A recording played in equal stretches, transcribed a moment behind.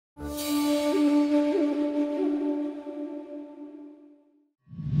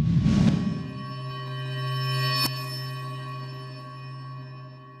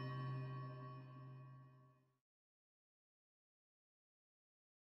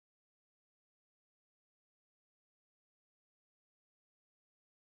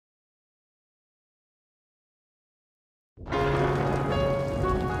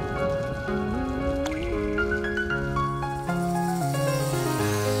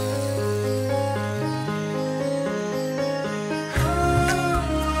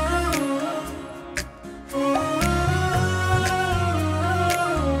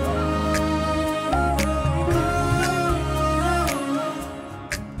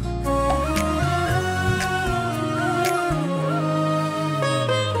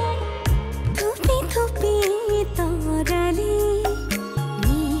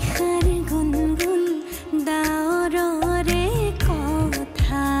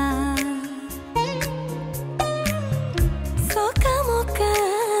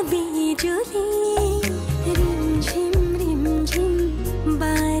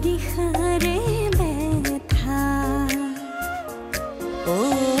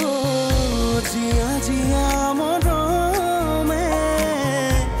জিয়া জিয়া মৰমে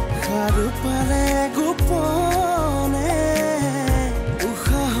খাৰু পালে গোপনে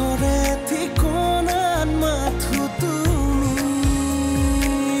উশাহৰে ঠিকনাত মাথো তুমি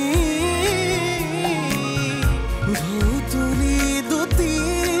ভৌতুলি দুটি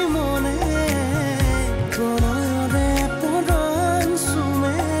মনে প্ৰণয়ৰে পৰাণ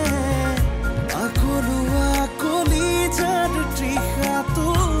চুমে আকলুৱা কলিজাৰ তৃষা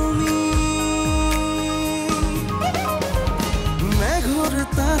তুমি মেঘৰ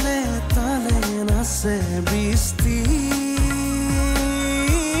তালে তালে নাচে বৃষ্টি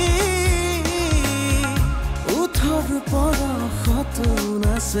উঠৰ পৰশতো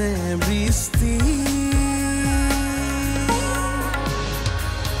নাচে বৃষ্টি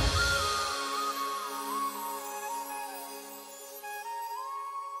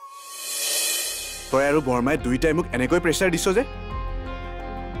তই আৰু বৰমাই দুইটাই মোক এনেকৈ প্ৰেছাৰ দিছ যে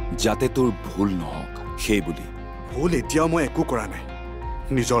যাতে তোৰ ভুল নহওক সেই বুলি ভুল এতিয়াও মই একো কৰা নাই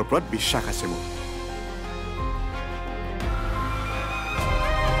নিজৰ ওপৰত বিশ্বাস আছে মোৰ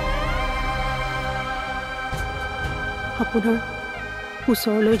আপোনাৰ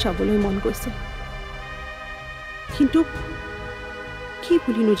ওচৰলৈ যাবলৈ মন গৈছে কিন্তু কি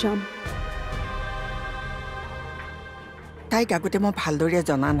বুলিনো যাম তাইক আগতে মই ভালদৰে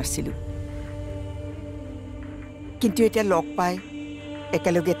জনা নাছিলোঁ কিন্তু এতিয়া লগ পাই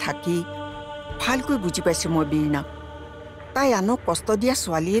একেলগে থাকি ভালকৈ বুজি পাইছোঁ মই বীৰনাক তাই আনক কষ্ট দিয়া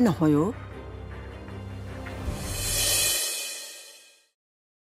ছোৱালীয়ে নহয় অ'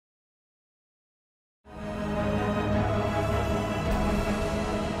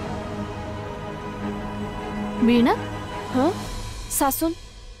 বীৰনা হা চাচোন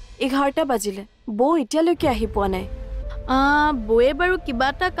 11টা বাজিলে বৌ এতিয়ালৈকে আহি পোৱা নাই বৌয়ে বাৰু কিবা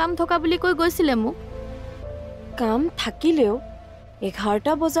এটা কাম থকা বুলি কৈ গৈছিলে মোক কাম থাকিলেও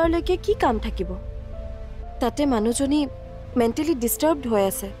 11টা বজালৈকে কি কাম থাকিব তাতে মানুহজনী মেণ্টেলি ডিষ্টাৰ্বড হৈ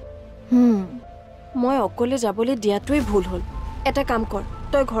আছে মই অকলে যাবলৈ দিয়াটোৱেই ভুল হ'ল এটা কাম কৰ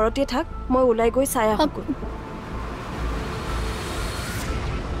তই ঘৰতে থাক মই ওলাই গৈ চাই আহোঁ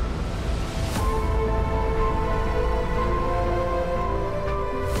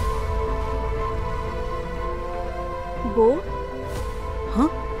বৌ হা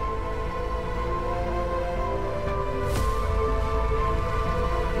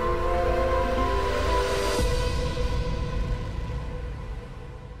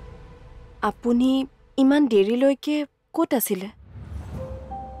আপুনি ইমান দেৰিলৈকে ক'ত আছিলে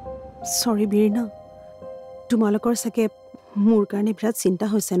সৰি বীৰনা তোমালোকৰ চাগে মোৰ কাৰণে বিৰাট চিন্তা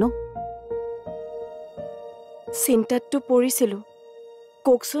হৈছে ন চিন্তাতটো পৰিছিলোঁ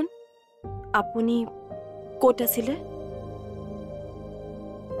কওকচোন আপুনি ক'ত আছিলে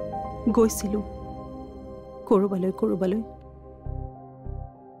গৈছিলোঁ কৰবালৈ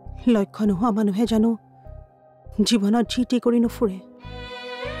লক্ষ্য নোহোৱা মানুহে জানো জীৱনত যি টি কৰি নুফুৰে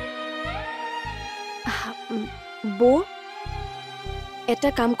বৌ এটা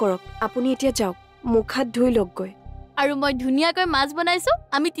কাম কৰক আপুনি এতিয়া যাওক মুখ হাত ধুই লওক গৈ আৰু মই ধুনীয়াকৈ মাছ বনাইছো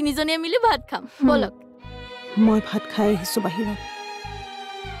আমি তিনিজনীয়ে মিলি ভাত খাম বলক মই ভাত খাই আহিছোঁ বাহিৰত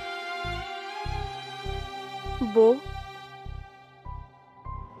বৌ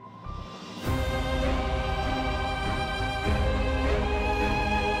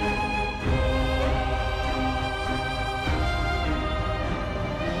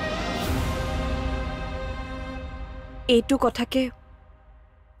এইটো কথাকে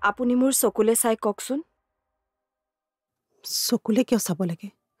আপুনি মোৰ চকুলে চাই কওকচোন চকুলে কিয় চাব লাগে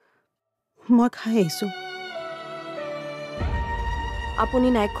মই খাই আহিছোঁ আপুনি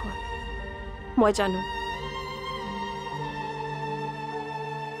নাই খোৱা মই জানো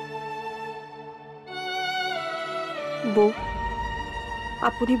বৌ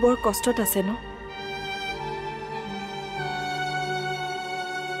আপুনি বৰ কষ্টত আছে ন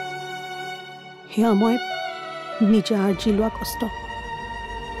সেয়া মই নিজে আৰ্জি লোৱা কষ্ট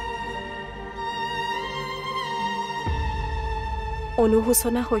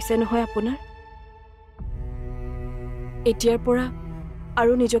অনুশোচনা হৈছে নহয় আপোনাৰ এতিয়াৰ পৰা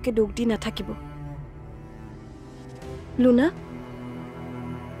আৰু নিজকে দুখ দি নাথাকিব লুনা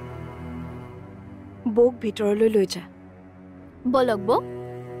বৌক ভিতৰলৈ লৈ যা বলক বৌ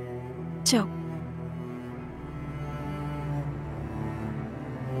যাওক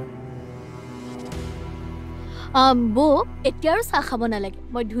বৌ এতিয়া আৰু চাহ খাব নালাগে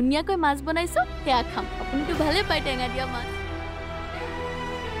মই ধুনীয়াকৈ মাছ বনাইছো সেয়া খাম আপুনিতো ভালে পায় টেঙা দিয়া মাছ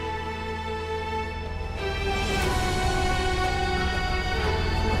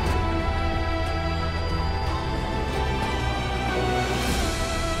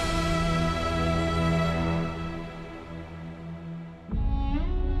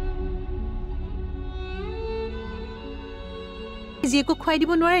জীয়েকো খুৱাই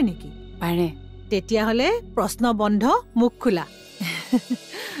দিব নোৱাৰে নেকি? পাৰে। তেতিয়াহ'লে প্ৰশ্ন বন্ধ, মুখ খোলা।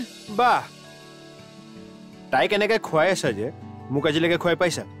 বাহ, তাই কেনেকৈ খুৱাই আছা যে মোক আজিলৈকে খুৱাই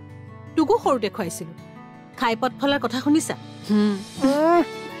পাইছা? তোকো সৰুতে খুৱাইছিলো। খাই পথ ফলাৰ কথা শুনিছা?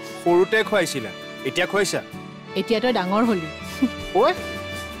 সৰুতে খুৱাইছিলা, এতিয়া খুৱাইছা? এতিয়া তই ডাঙৰ হলি। ঐ,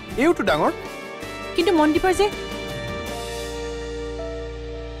 এইওতো ডাঙৰ। কিন্তু মনদীপৰ যে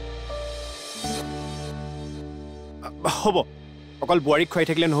হ'ব, অকল বোৱাৰীক খুৱাই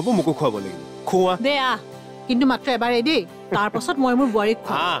থাকিলে নহ'ব, মোকো খুৱাব লাগিব। খুওৱা দে আহ, কিন্তু মাত্ৰ এবাৰেই দেই। তাৰ পাছত মই মোৰ বোৱাৰীক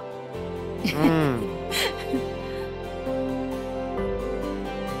খুৱাম।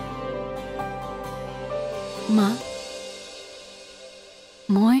 মা,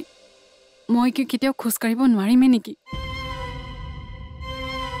 মই কি কেতিয়াও খোজকাঢ়িব নোৱাৰিমে নেকি?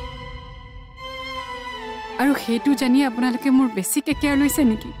 আৰু সেইটো জানি আপোনালোকে মোৰ বেছিকে কেয়াৰ লৈছে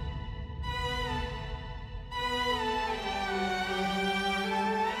নেকি?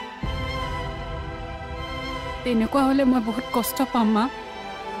 তেনেকুৱা হ'লে মই বহুত কষ্ট পাম মা।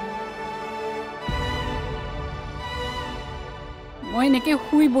 মই এনেকে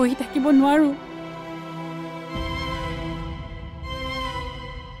শুই বহি থাকিব নোৱাৰো।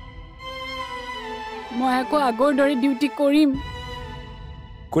 মই আকৌ আগৰ দৰে ডিউটি কৰিম।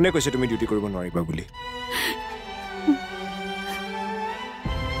 কোনে কৈছে তুমি ডিউটি কৰিব নোৱাৰিবা বুলি?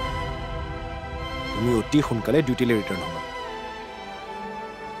 তুমি অতি সোনকালে ডিউটিলৈ ৰিটাৰ্ণ হ'বা।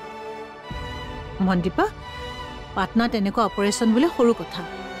 মনদীপা, পাটনা তেনেকুৱা অপাৰেশ্যন বোলে সৰু কথা।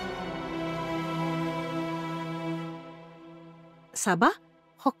 চাবা,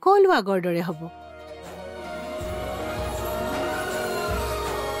 সকলো আগৰ দৰে হ'ব।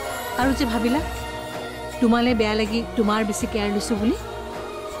 আৰু যে ভাবিলা তোমালে বেয়া লাগি তোমাৰ বেছি কেয়াৰ লৈছো বুলি,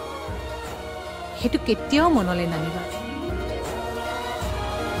 সেইটো কেতিয়াও মনলৈ নানিবা।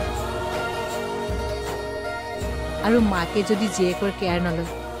 আৰু মাকে যদি জীয়েকৰ কেয়াৰ নলয়,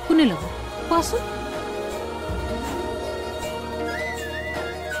 কোনে ল'ব কোৱাচোন?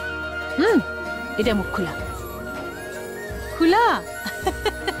 এতিয়া মুখ খোলা, খোলা।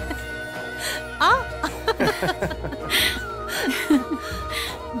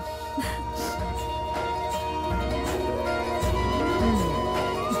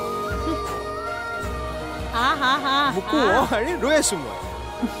 ৰৈ আছো মই।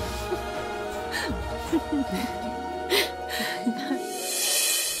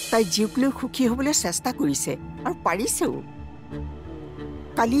 তাই জীয়েক লৈ সুখী হ'বলৈ চেষ্টা কৰিছে আৰু পাৰিছেও।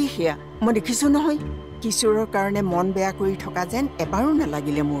 কালি সেয়া মই দেখিছো নহয়, কিশোৰৰ কাৰণে মন বেয়া কৰি থকা যেন এবাৰো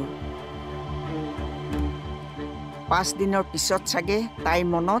নালাগিলে মোৰ। 5 দিনৰ পিছত চাগে তাইৰ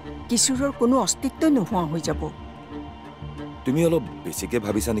মনত কিশোৰৰ কোনো অস্তিত্বই নোহোৱা হৈ যাব। তুমি অলপ বেছিকে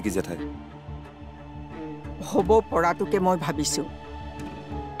ভাবিছা নেকি জেঠাই? হ'ব পৰাটোকে মই ভাবিছো।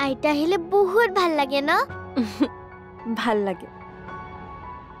 আইতা আহিলে বহুত ভাল লাগে ন? ভাল লাগে।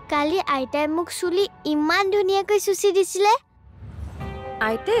 কালি আইতাই মোক চুলি ইমান ধুনীয়াকৈ চুচি দিছিলে।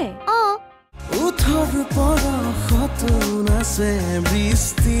 আইতে? উঠৰ পৰা সতোন আছে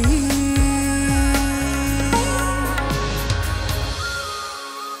বৃষ্টি,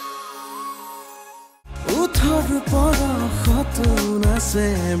 উঠৰ পৰা সতোন আছে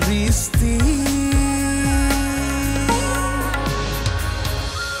বৃষ্টি।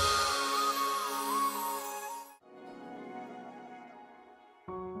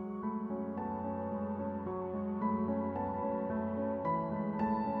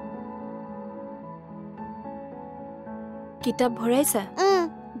 কিতাপ ভৰাইছা?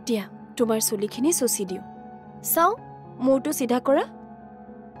 দিয়া, তোমাৰ চুলিখিনি চুচি দিওঁ। চাওঁ, মূৰটো চিধা কৰা।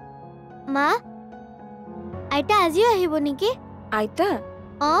 মা, আইতা আজিও আহিব নেকি? আইতা?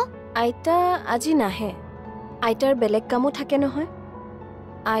 আইতা আজি নাহে। আইতাৰ বেলেগ কামো থাকে নহয়।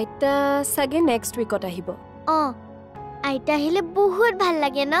 আইতা চাগে নেক্সট উইকত আহিব। আইতা আহিলে বহুত ভাল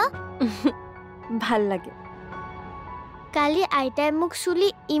লাগে ন? ভাল লাগে। কালি আইতাই মোক চুলি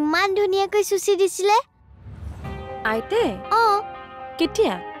ইমান ধুনীয়াকৈ চুচি দিছিলে। আইতে?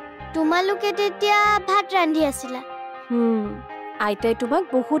 কেতিয়া? তোমালোকে তেতিয়া ভাত ৰান্ধি আছিলা। আইতাই তোমাক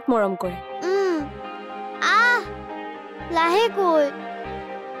বহুত মৰম কৰে। লাহেকৈ।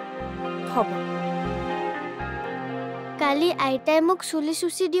 হ'ব। কালি আইতাই মোক চুলি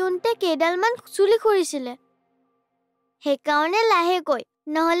চুচি দিওঁতে কেইডালমান চুলি সৰিছিলে, সেইকাৰণে লাহেকৈ,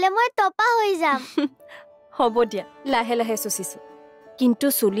 নহ'লে মই টপা হৈ যাম। হ'ব দিয়া, লাহে লাহে চুচিছো। কিন্তু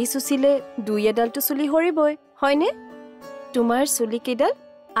চুলি চুচিলে 2-এডালটো চুলি সৰিবই, হয়নে? তোমাৰ চুলি কেইডাল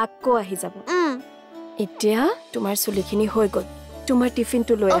আকৌ আহি যাব। এতিয়া তোমাৰ চুলিখিনি হৈ গ'ল। তোমাৰ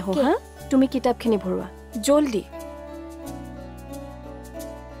টিফিনটো লৈ আহোঁ হা? তুমি কিতাপখিনি ভৰোৱা জলদি।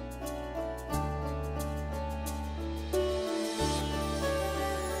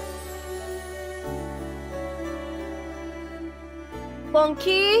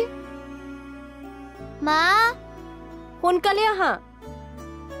 পংখী মা সোনকালে আহা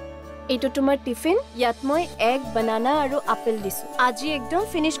এইটো তোমাৰ টিফিন ইয়াত মই এগ বানানা আৰু আপেল দিছো আজি একদম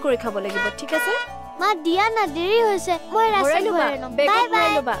ফিনিশ কৰি খাব লাগিব ঠিক আছে মা দিয়া না দেৰি হৈছে মই ৰাস্তাত ঘূৰাই ল'ম বাই বাই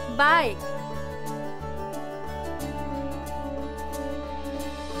বাই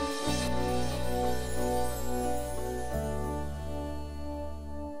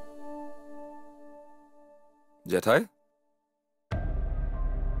জেঠাই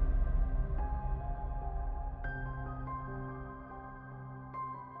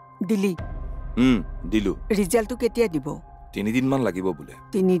দিলি দিলো ৰিজাল্টটো কেতিয়া দিব 3 দিনমান লাগিব বোলে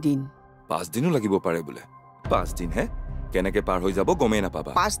 3 দিন 5 দিনো লাগিব পাৰে বোলে 5 দিন হে কেনেকে পাৰ হৈ যাব গমেই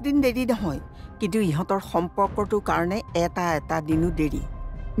নাপাবা 5 দিন দেৰি নহয় কিন্তু ইহঁতৰ সম্পৰ্কটোৰ কাৰণে এটা দিনো দেৰি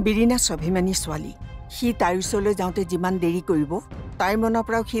বিৰিনা স্বাভিমানী ছোৱালী সি তাইৰ ওচৰলৈ যাওঁতে যিমান দেৰি কৰিব তাইৰ মনৰ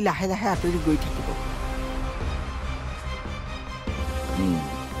পৰাও সি লাহে লাহে আঁতৰি গৈ থাকিব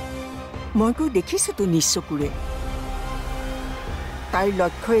মই কৈ দেখিছোতো নিজ চকুৰে তাইৰ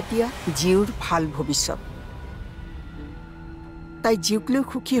লক্ষ্য এতিয়া জীউৰ ভাল ভৱিষ্যত তাই জীউক লৈ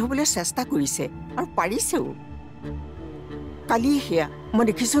সুখী হ'বলৈ চেষ্টা কৰিছে আৰু পাৰিছেও কালি সেয়া মই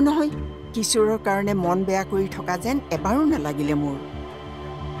দেখিছো নহয় কিশোৰৰ কাৰণে মন বেয়া কৰি থকা যেন এবাৰো নালাগিলে মোৰ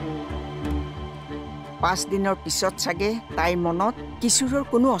 5 দিনৰ পিছত চাগে তাইৰ মনত কিশোৰৰ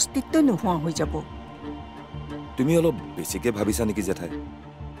কোনো অস্তিত্বই নোহোৱা হৈ যাব তুমি অলপ বেছিকে ভাবিছা নেকি জেঠাই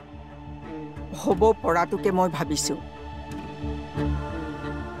হ'ব পৰাটোকে মই ভাবিছো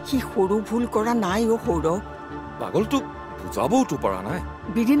সি সৰু ভুল কৰা নাই সৌৰভ পাগলটোক বুজাবওতো পৰা নাই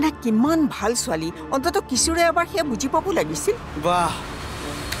বিৰিনা কিমান ভাল ছোৱালী অন্তত কিশোৰে এবাৰ সেয়া বুজি পাব লাগিছিল বাহ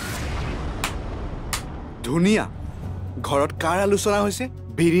ধুনীয়া ঘৰত কাৰ আলোচনা হৈছে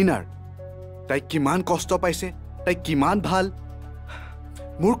বিৰিনাৰ তাই কিমান কষ্ট পাইছে তাই কিমান ভাল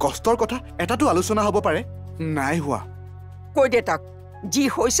মোৰ কষ্টৰ কথা এটাতো আলোচনা হ'ব পাৰে নাই হোৱা কৈ দে তাক যি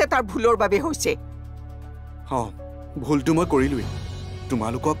হৈছে তাৰ ভুলৰ বাবে হৈছে ভুলটো মই কৰিলোৱেই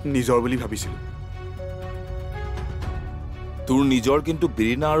তোমালোকক নিজৰ বুলি ভাবিছিলো তোৰ নিজৰ কিন্তু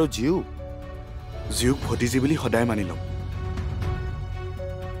বিৰিনা আৰু জীউক ভতিজী বুলি সদায় মানি লম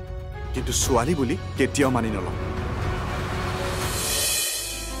কিন্তু ছোৱালী বুলি কেতিয়াও মানি নলম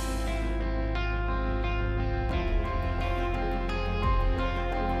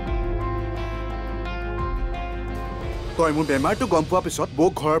তই মোৰ বেমাৰটো গম পোৱাৰ পিছত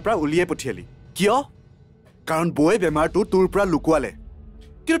বৌক ঘৰৰ পৰা উলিয়াই পঠিয়ালি কিয় কাৰণ বৌয়ে বেমাৰটো তোৰ পৰা লুকুৱালে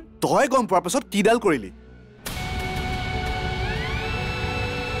কিন্তু তই গম পোৱাৰ পিছত কিডাল কৰিলি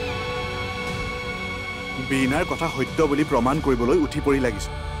বিৰিনাৰ কথা সত্য বুলি প্ৰমাণ কৰিবলৈ উঠি পৰি লাগিছ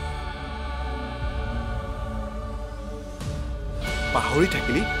পাহৰি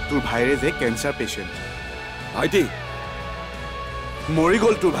থাকিলি তোৰ ভাইৰে যে কেঞ্চাৰ পেচেণ্ট ভাইটি মৰি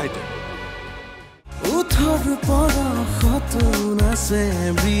গ'ল তোৰ ভাইটি উঠৰ পৰশত নাচে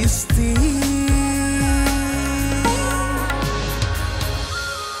বৃষ্টি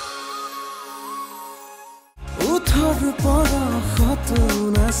উঠৰ পৰশত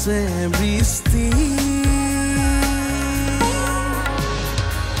নাচে বৃষ্টি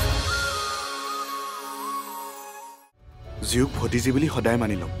জীউক ভতিজী বুলি সদায়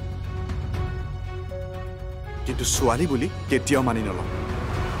মানি লম কিন্তু ছোৱালী বুলি কেতিয়াও মানি নলম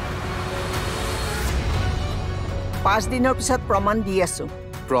 5 দিনৰ পিছত প্ৰমাণ দি আছো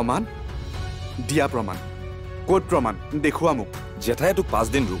প্ৰমাণ দিয়া প্ৰমাণ ক'ত প্ৰমাণ দেখুৱা মোক জেঠাই তোক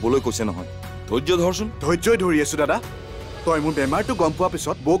 5 দিন ৰুবলৈ কৈছে নহয় ধৈৰ্য ধৰচোন ধৈৰ্যই ধৰি আছো দাদা তই মোৰ বেমাৰটো গম পোৱাৰ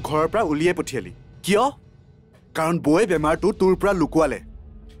পিছত বৌক ঘৰৰ পৰা উলিয়াই পঠিয়ালি কিয় কাৰণ বৌয়ে বেমাৰটো তোৰ পৰা লুকুৱালে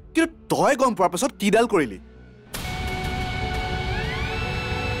কিন্তু তই গম পোৱাৰ পিছত কিডাল কৰিলি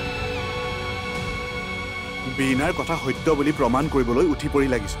বিৰিনাৰ কথা সত্য বুলি প্ৰমাণ কৰিবলৈ উঠি পৰি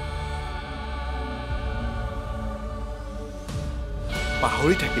লাগিছ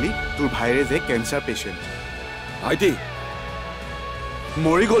পাহৰি থাকিলি তোৰ ভাইৰে যে কেঞ্চাৰ পেচেণ্ট ভাইটি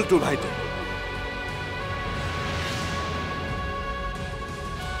মৰি গ'ল তোৰ ভাইটি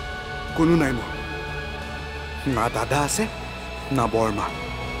কোনো নাই মোৰ না দাদা আছে না বৰমা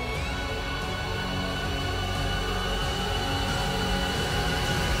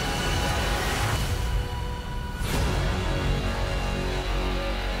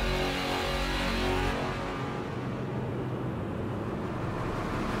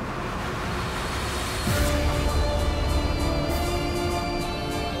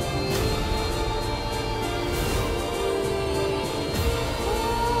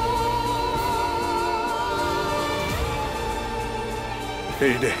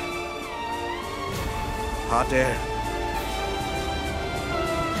এৰি দে হাত এৰ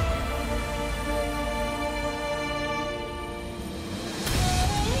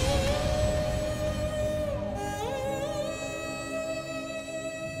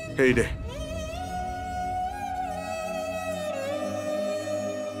এই দে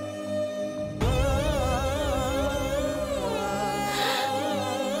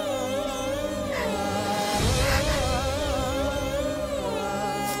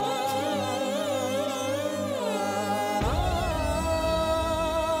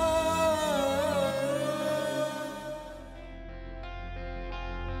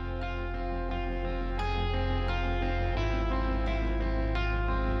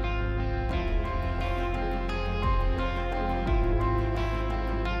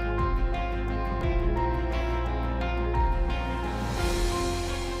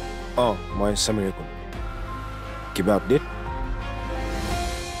মই সমীৰে ক'লো কিবা আপডেট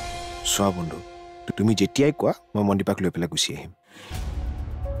চোৱা বন্ধু তুমি যেতিয়াই কোৱা মই মনদীপাক লৈ পেলাই গুচি আহিম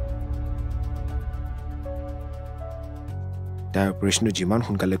তাই অপাৰেশ্যনটো যিমান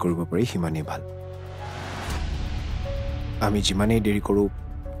সোনকালে কৰিব পাৰি সিমানেই ভাল আমি যিমানেই দেৰি কৰোঁ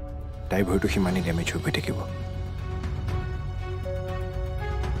তাইৰ ভৰিটো সিমানেই ডেমেজ হৈ গৈ থাকিব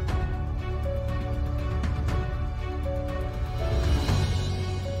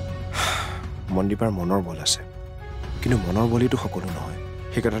মনদীপাৰ মনৰ বল আছে কিন্তু মনৰ বলিটো সকলো নহয়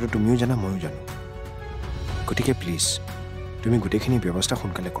সেই কথাটো তুমিও জানা ময়ো জানো গতিকে প্লিজ তুমি গোটেইখিনি ব্যৱস্থা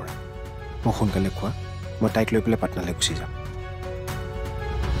সোনকালে কৰা মোক সোনকালে কোৱা মই তাইক লৈ পেলাই পাটনালৈ গুচি যাম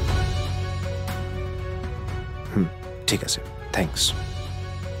ঠিক আছে থেংকছ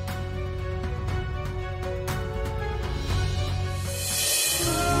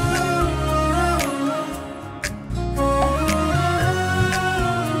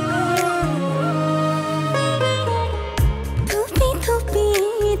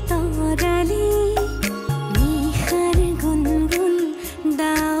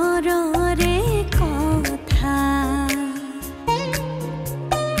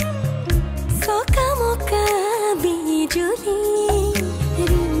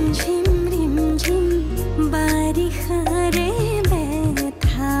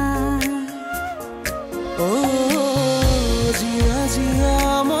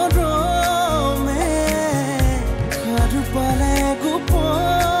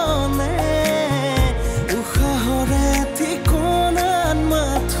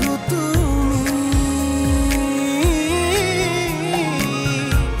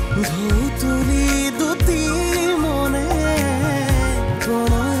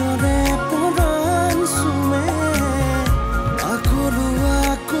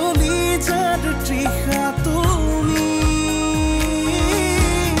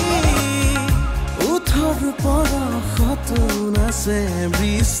পৰশতোন আছে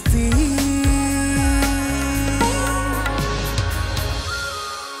বৃষ্টি